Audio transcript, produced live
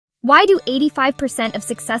Why do 85% of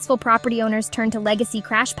successful property owners turn to Legacy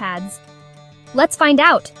Crashpads? Let's find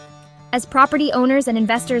out. As property owners and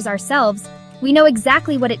investors ourselves, we know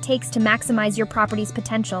exactly what it takes to maximize your property's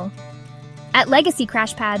potential. At Legacy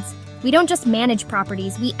Crashpads, we don't just manage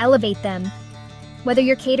properties, we elevate them. Whether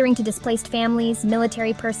you're catering to displaced families,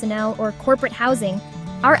 military personnel, or corporate housing,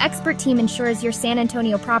 our expert team ensures your San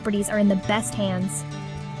Antonio properties are in the best hands.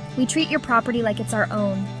 We treat your property like it's our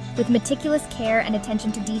own, with meticulous care and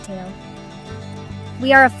attention to detail.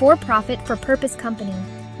 We are a for-profit, for-purpose company,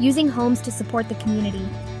 using homes to support the community,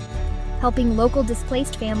 helping local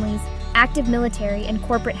displaced families, active military, and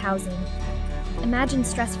corporate housing. Imagine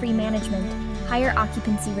stress-free management, higher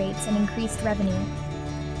occupancy rates, and increased revenue.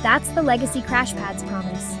 That's the Legacy Crashpads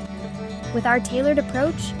promise. With our tailored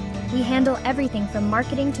approach, we handle everything from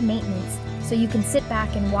marketing to maintenance, so you can sit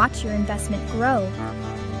back and watch your investment grow.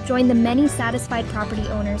 Join the many satisfied property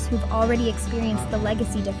owners who've already experienced the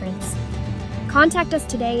Legacy difference. Contact us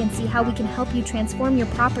today and see how we can help you transform your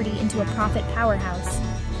property into a profit powerhouse.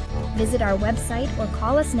 Visit our website or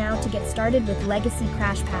call us now to get started with Legacy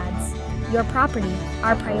Crashpads. Your property,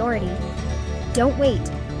 our priority. Don't wait.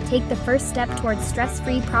 Take the first step towards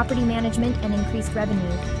stress-free property management and increased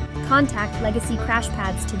revenue. Contact Legacy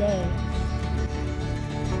Crashpads today.